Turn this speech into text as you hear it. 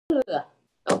Okay.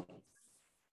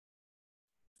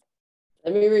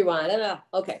 Let me rewind.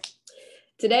 Okay.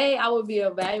 Today, I will be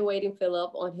evaluating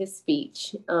Philip on his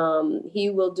speech.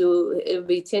 It'll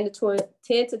be 10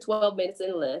 to 12 minutes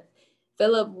in length.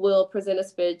 Philip will present a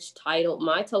speech titled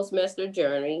My Toastmaster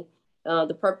Journey.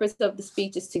 The purpose of the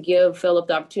speech is to give Philip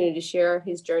the opportunity to share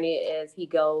his journey as he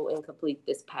go and complete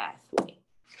this pathway.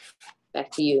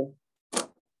 Back to you,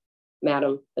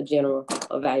 Madam General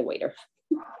Evaluator.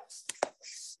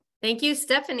 Thank you,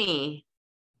 Stephanie.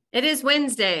 It is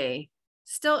Wednesday,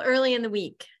 still early in the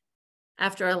week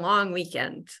after a long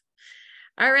weekend.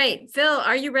 All right, Phil,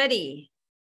 are you ready?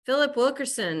 Philip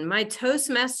Wilkerson, My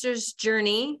Toastmasters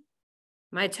Journey.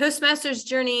 My Toastmasters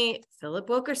Journey, Philip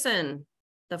Wilkerson,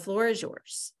 the floor is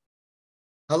yours.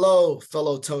 Hello,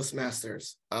 fellow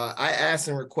Toastmasters. I ask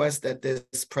and request that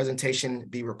this presentation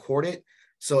be recorded.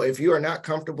 So if you are not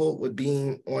comfortable with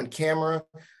being on camera,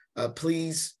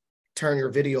 please turn your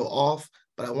video off.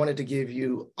 But I wanted to give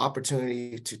you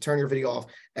opportunity to turn your video off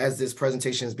as this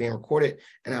presentation is being recorded.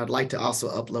 And I'd like to also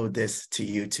upload this to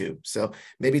YouTube. So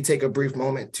maybe take a brief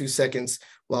moment, 2 seconds,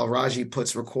 while Raji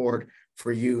puts record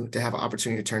for you to have an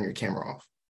opportunity to turn your camera off.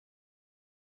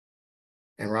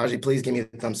 And Raji, please give me a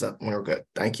thumbs up when we're good.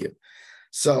 Thank you.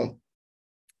 So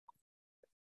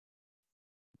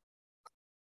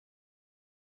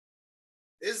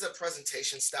this is a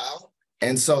presentation style.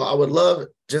 And so I would love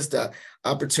just an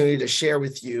opportunity to share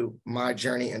with you my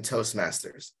journey in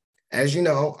Toastmasters. As you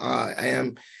know, I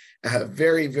am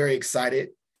very, very excited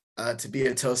to be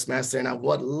a Toastmaster, and I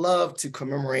would love to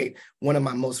commemorate one of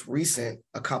my most recent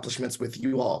accomplishments with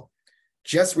you all.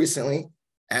 Just recently,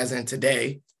 as in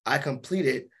today, I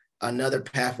completed another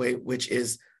pathway, which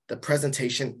is the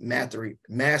Presentation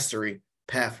Mastery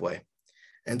Pathway.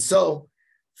 And so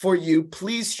for you,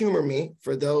 please humor me,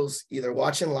 for those either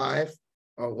watching live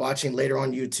or watching later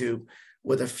on YouTube,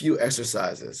 with a few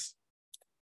exercises.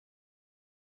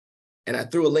 And I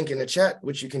threw a link in the chat,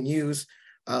 which you can use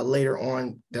later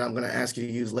on, that I'm going to ask you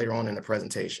to use later on in the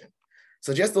presentation.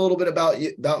 So just a little bit about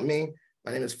me.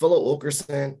 My name is Philip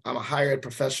Wilkerson. I'm a higher ed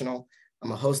professional.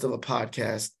 I'm a host of a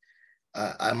podcast.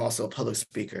 I'm also a public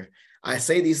speaker. I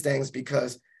say these things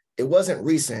because it wasn't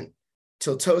recent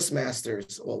till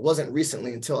Toastmasters, well, it wasn't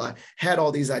recently until I had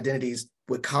all these identities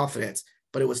with confidence,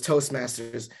 but it was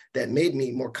Toastmasters that made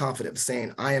me more confident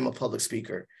saying, I am a public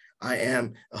speaker. I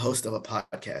am a host of a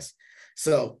podcast.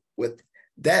 So with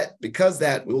that, because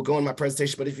that, we will go in my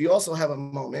presentation. But if you also have a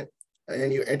moment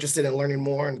and you're interested in learning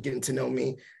more and getting to know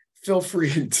me, feel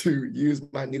free to use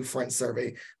my new friend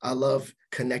survey. I love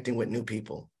connecting with new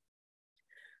people.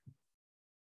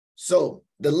 So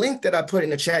the link that I put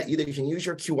in the chat, either you can use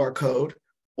your QR code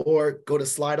or go to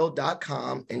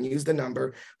slido.com and use the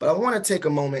number. But I want to take a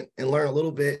moment and learn a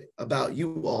little bit about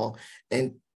you all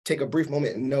and take a brief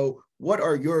moment and know, what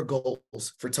are your goals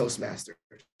for Toastmasters?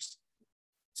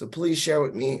 So please share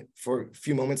with me for a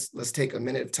few moments. Let's take a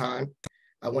minute of time.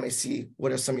 I want to see,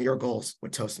 what are some of your goals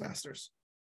with Toastmasters?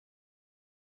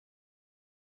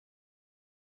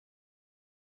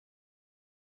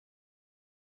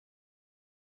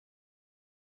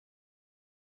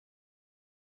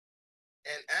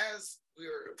 And as we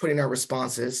were putting our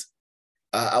responses,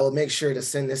 I will make sure to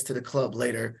send this to the club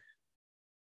later.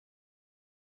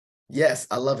 Yes,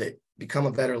 I love it. Become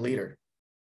a better leader.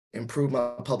 Improve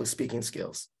my public speaking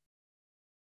skills.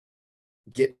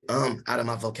 Get out of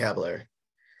my vocabulary.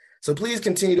 So please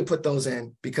continue to put those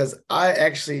in, because I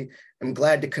actually am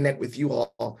glad to connect with you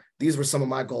all. These were some of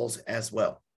my goals as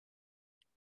well.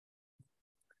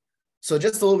 So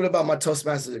just a little bit about my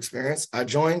Toastmasters experience. I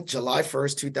joined July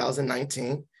 1st,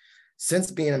 2019. Since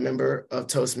being a member of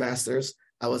Toastmasters,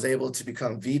 I was able to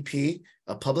become VP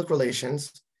of Public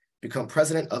Relations, become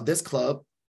president of this club,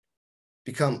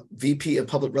 become VP of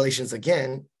Public Relations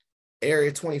again,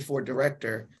 Area 24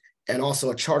 Director, and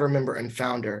also a charter member and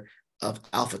founder of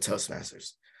Alpha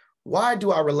Toastmasters. Why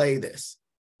do I relay this?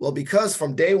 Well, because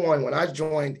from day one, when I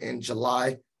joined in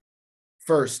July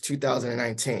 1st,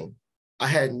 2019, I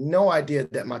had no idea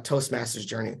that my Toastmasters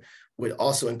journey would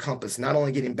also encompass not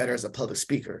only getting better as a public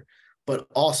speaker, but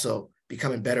also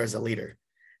becoming better as a leader.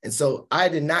 And so I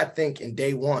did not think in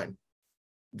day one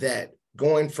that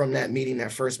going from that meeting,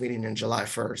 that first meeting in July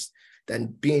 1st, then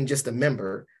being just a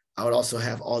member, I would also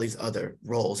have all these other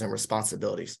roles and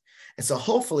responsibilities. And so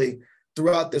hopefully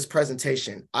throughout this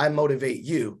presentation, I motivate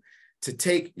you to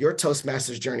take your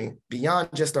Toastmasters journey beyond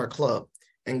just our club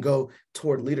and go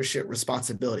toward leadership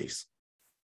responsibilities.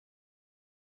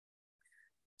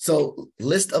 So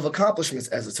list of accomplishments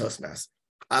as a Toastmaster.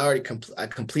 I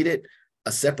completed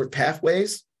a separate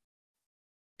pathways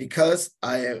because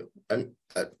I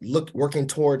working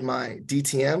toward my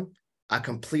DTM. I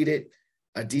completed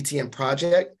a DTM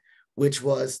project, which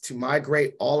was to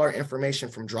migrate all our information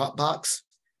from Dropbox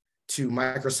to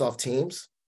Microsoft Teams.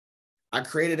 I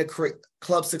created a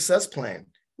club success plan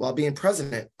while being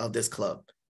president of this club.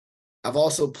 I've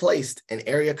also placed an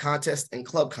area contest and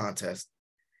club contest,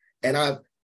 and I've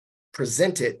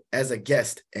presented as a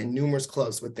guest in numerous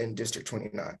clubs within District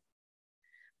 29.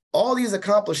 All these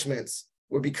accomplishments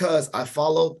were because I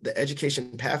followed the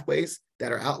education pathways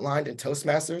that are outlined in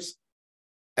Toastmasters,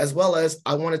 as well as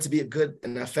I wanted to be a good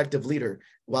and effective leader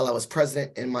while I was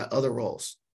president in my other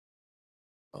roles.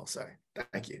 Oh, sorry,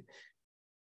 thank you.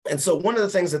 And so one of the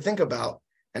things to think about,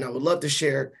 and I would love to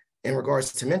share in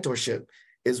regards to mentorship,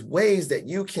 is ways that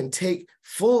you can take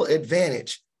full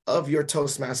advantage of your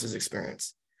Toastmasters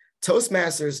experience.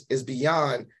 Toastmasters is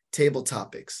beyond table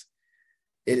topics.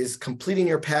 It is completing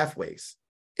your pathways.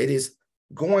 It is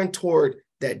going toward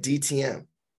that DTM.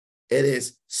 It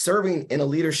is serving in a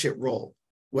leadership role,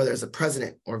 whether it's a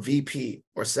president or VP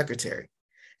or secretary.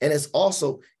 And it's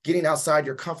also getting outside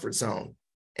your comfort zone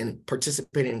and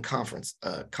participating in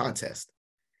contests,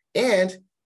 and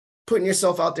putting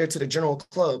yourself out there to the general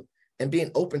club and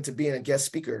being open to being a guest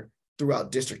speaker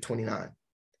throughout District 29.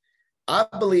 I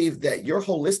believe that your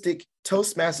holistic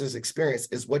Toastmasters experience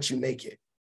is what you make it.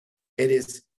 It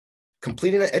is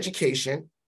completing an education.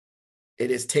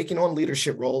 It is taking on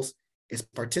leadership roles. It's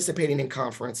participating in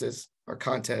conferences or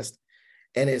contests,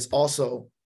 and it's also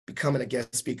becoming a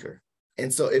guest speaker.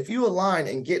 And so if you align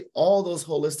and get all those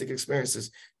holistic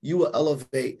experiences, you will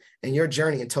elevate, and your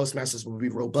journey in Toastmasters will be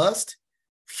robust,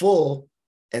 full,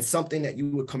 and something that you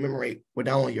would commemorate with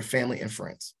not only your family and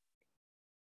friends.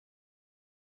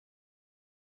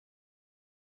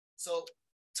 So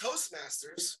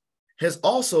Toastmasters has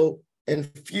also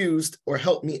infused or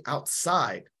helped me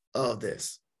outside of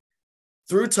this.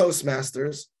 Through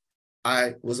Toastmasters,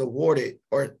 I was awarded,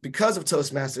 or because of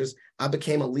Toastmasters, I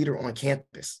became a leader on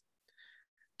campus.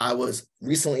 I was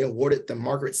recently awarded the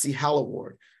Margaret C. Howell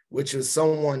Award, which is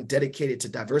someone dedicated to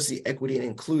diversity, equity, and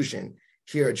inclusion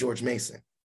here at George Mason.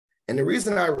 And the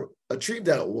reason I achieved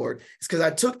that award is because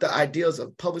I took the ideals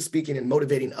of public speaking and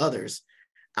motivating others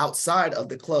outside of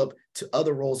the club to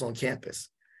other roles on campus.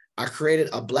 I created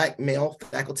a Black male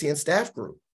faculty and staff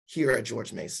group here at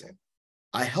George Mason.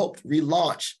 I helped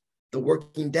relaunch the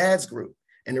Working Dads group.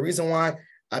 And the reason why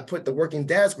I put the Working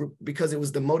Dads group, because it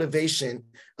was the motivation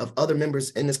of other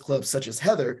members in this club, such as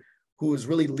Heather, who was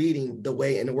really leading the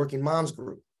way in the Working Moms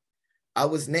group. I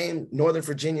was named Northern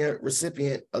Virginia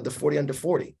recipient of the 40 Under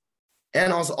 40.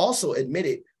 And I was also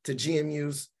admitted to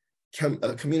GMU's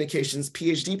Communications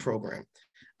PhD program.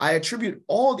 I attribute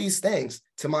all these things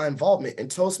to my involvement in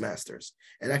Toastmasters.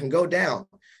 And I can go down,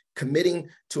 committing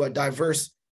to a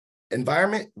diverse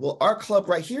environment. Well, our club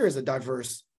right here is a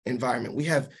diverse environment. We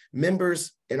have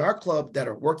members in our club that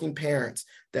are working parents,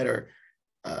 that are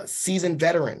seasoned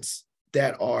veterans,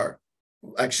 that are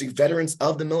actually veterans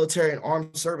of the military and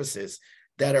armed services,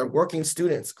 that are working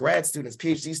students, grad students,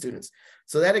 PhD students.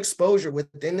 So that exposure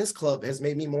within this club has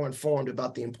made me more informed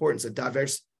about the importance of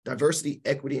diversity,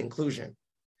 equity, inclusion.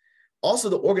 Also,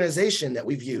 the organization that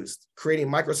we've used, creating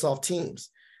Microsoft Teams,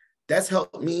 that's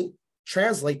helped me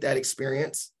translate that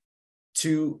experience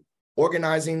to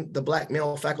organizing the Black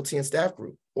male faculty and staff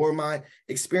group, or my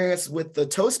experience with the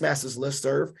Toastmasters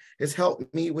listserv has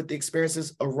helped me with the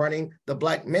experiences of running the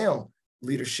Black male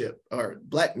leadership or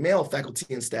Black male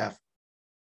faculty and staff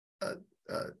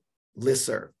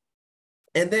listserv.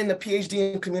 And then the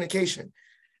PhD in communication.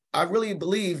 I really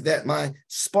believe that my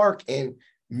spark in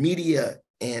media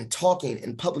and talking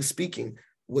and public speaking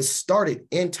was started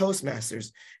in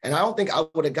Toastmasters. And I don't think I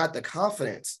would have got the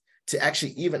confidence to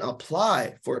actually even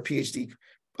apply for a PhD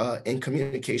in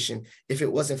communication if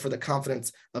it wasn't for the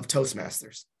confidence of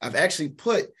Toastmasters. I've actually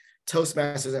put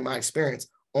Toastmasters and my experience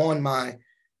on my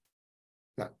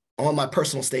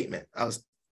personal statement. I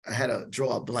had to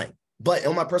draw a blank. But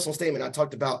on my personal statement, I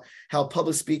talked about how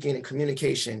public speaking and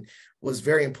communication was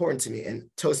very important to me, and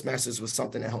Toastmasters was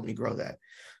something that helped me grow that.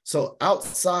 So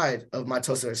outside of my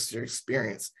Toastmasters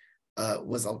experience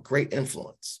was a great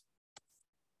influence.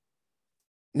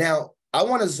 Now, I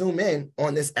want to zoom in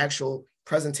on this actual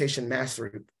presentation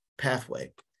mastery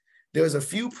pathway. There's a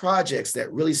few projects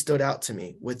that really stood out to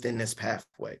me within this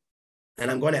pathway,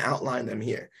 and I'm going to outline them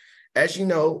here. As you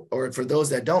know, or for those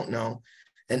that don't know,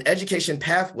 an education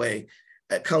pathway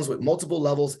that comes with multiple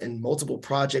levels and multiple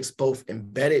projects, both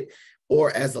embedded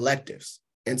or as electives.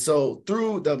 And so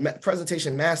through the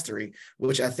presentation mastery,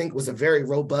 which I think was a very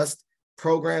robust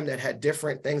program that had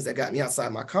different things that got me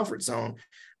outside my comfort zone,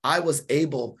 I was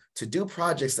able to do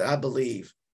projects that I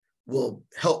believe will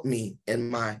help me in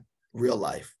my real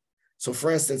life. So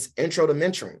for instance, intro to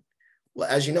mentoring. Well,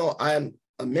 as you know, I am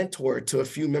a mentor to a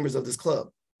few members of this club.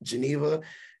 Geneva,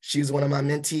 she's one of my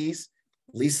mentees.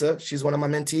 Lisa, she's one of my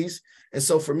mentees. And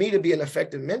so for me to be an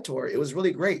effective mentor, it was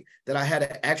really great that I had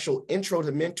an actual intro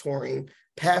to mentoring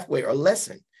pathway or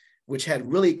lesson, which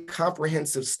had really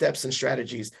comprehensive steps and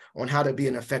strategies on how to be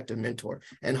an effective mentor.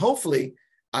 And hopefully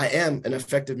I am an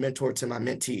effective mentor to my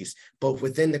mentees, both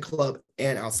within the club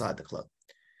and outside the club.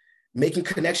 Making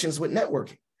connections with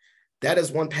networking. That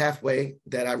is one pathway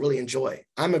that I really enjoy.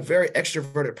 I'm a very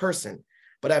extroverted person,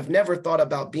 but I've never thought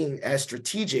about being as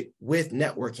strategic with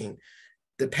networking.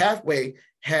 The pathway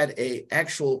had an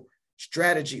actual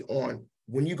strategy on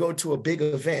when you go to a big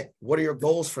event, what are your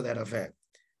goals for that event?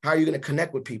 How are you going to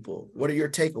connect with people? What are your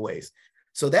takeaways?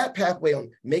 So that pathway on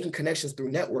making connections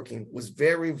through networking was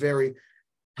very, very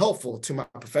helpful to my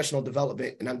professional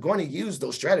development. And I'm going to use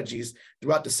those strategies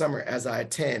throughout the summer as I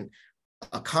attend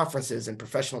conferences and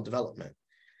professional development.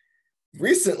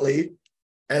 Recently,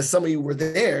 as some of you were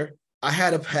there, I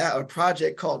had a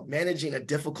project called Managing a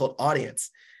Difficult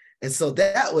Audience. And so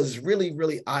that was really,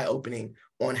 really eye-opening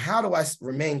on how do I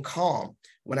remain calm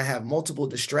when I have multiple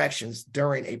distractions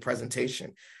during a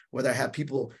presentation, whether I have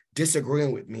people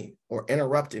disagreeing with me or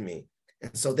interrupting me.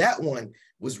 And so that one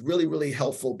was really, really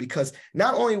helpful because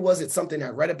not only was it something I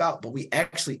read about, but we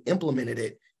actually implemented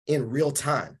it in real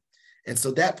time. And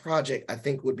so that project I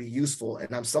think would be useful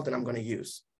and something I'm going to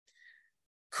use.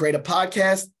 Create a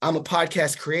podcast. I'm a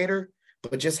podcast creator,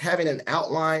 but just having an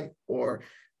outline or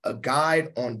a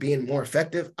guide on being more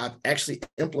effective, I've actually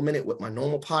implemented with my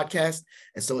normal podcast.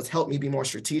 And so it's helped me be more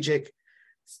strategic,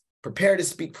 prepare to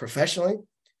speak professionally.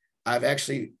 I've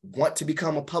actually want to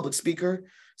become a public speaker.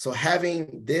 So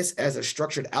having this as a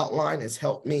structured outline has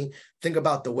helped me think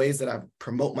about the ways that I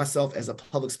promote myself as a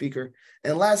public speaker.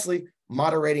 And lastly,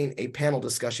 moderating a panel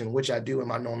discussion, which I do in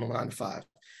my normal 9 to 5.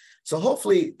 So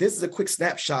hopefully this is a quick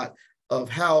snapshot of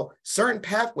how certain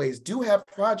pathways do have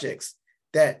projects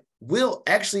that will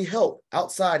actually help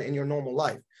outside in your normal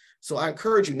life. So I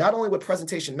encourage you, not only with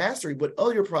presentation mastery, but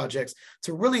other projects,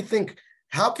 to really think,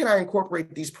 how can I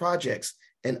incorporate these projects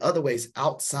in other ways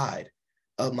outside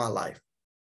of my life?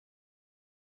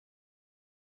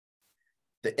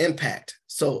 The impact.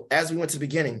 So as we went to the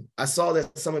beginning, I saw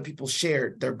that some of the people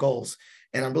shared their goals,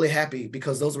 and I'm really happy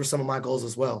because those were some of my goals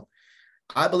as well.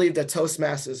 I believe that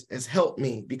Toastmasters has helped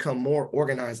me become more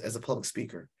organized as a public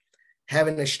speaker,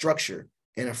 having a structure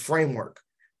and a framework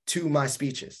to my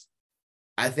speeches.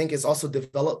 I think it's also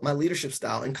developed my leadership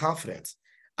style and confidence.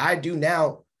 I do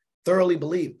now thoroughly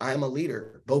believe I am a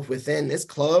leader, both within this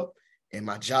club, in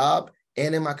my job,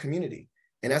 and in my community.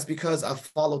 And that's because I've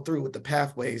followed through with the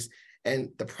pathways and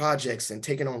the projects and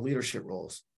taking on leadership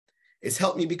roles. It's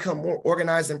helped me become more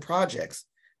organized in projects.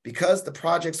 Because the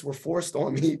projects were forced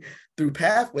on me through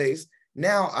pathways,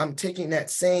 now I'm taking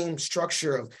that same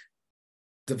structure of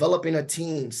developing a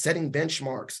team, setting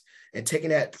benchmarks, and taking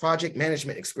that project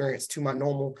management experience to my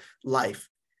normal life.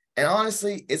 And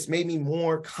honestly, it's made me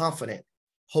more confident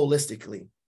holistically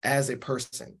as a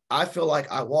person. I feel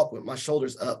like I walk with my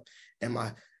shoulders up and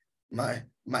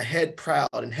my head proud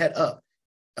and head up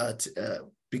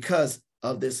because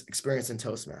of this experience in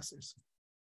Toastmasters.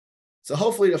 So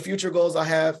hopefully the future goals I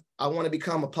have, I want to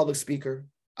become a public speaker.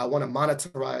 I want to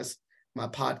monetize my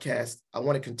podcast. I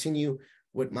want to continue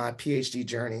with my PhD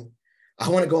journey. I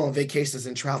want to go on vacations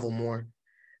and travel more.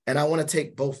 And I want to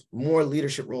take both more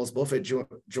leadership roles, both at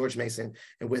George Mason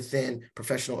and within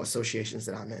professional associations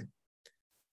that I'm in.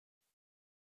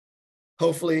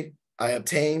 Hopefully I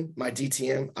obtain my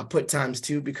DTM. I put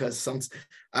 ×2 because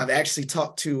I've actually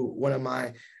talked to one of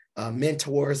my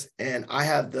mentors, and I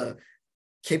have the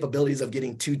capabilities of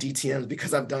getting 2 DTMs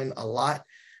because I've done a lot.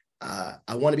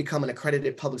 I want to become an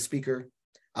accredited public speaker.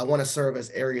 I want to serve as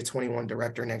Area 21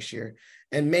 director next year.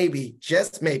 And maybe,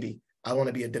 just maybe, I want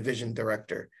to be a division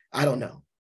director. I don't know.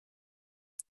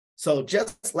 So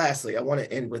just lastly, I want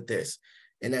to end with this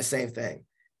in that same thing.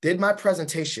 Did my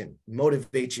presentation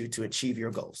motivate you to achieve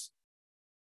your goals?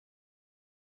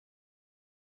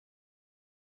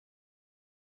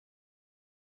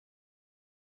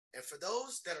 And for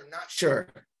those that are not sure,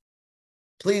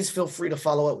 please feel free to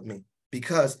follow up with me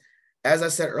because, as I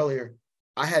said earlier,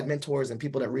 I had mentors and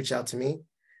people that reach out to me.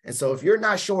 And so if you're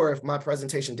not sure if my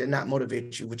presentation did not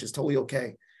motivate you, which is totally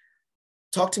okay,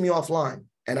 talk to me offline,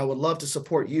 and I would love to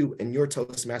support you in your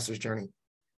Toastmasters journey.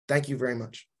 Thank you very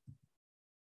much.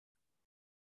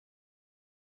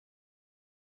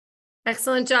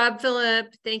 Excellent job,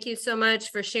 Philip. Thank you so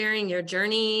much for sharing your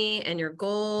journey and your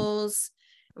goals.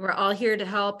 We're all here to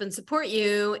help and support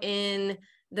you in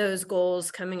those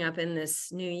goals coming up in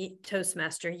this new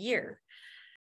Toastmaster year.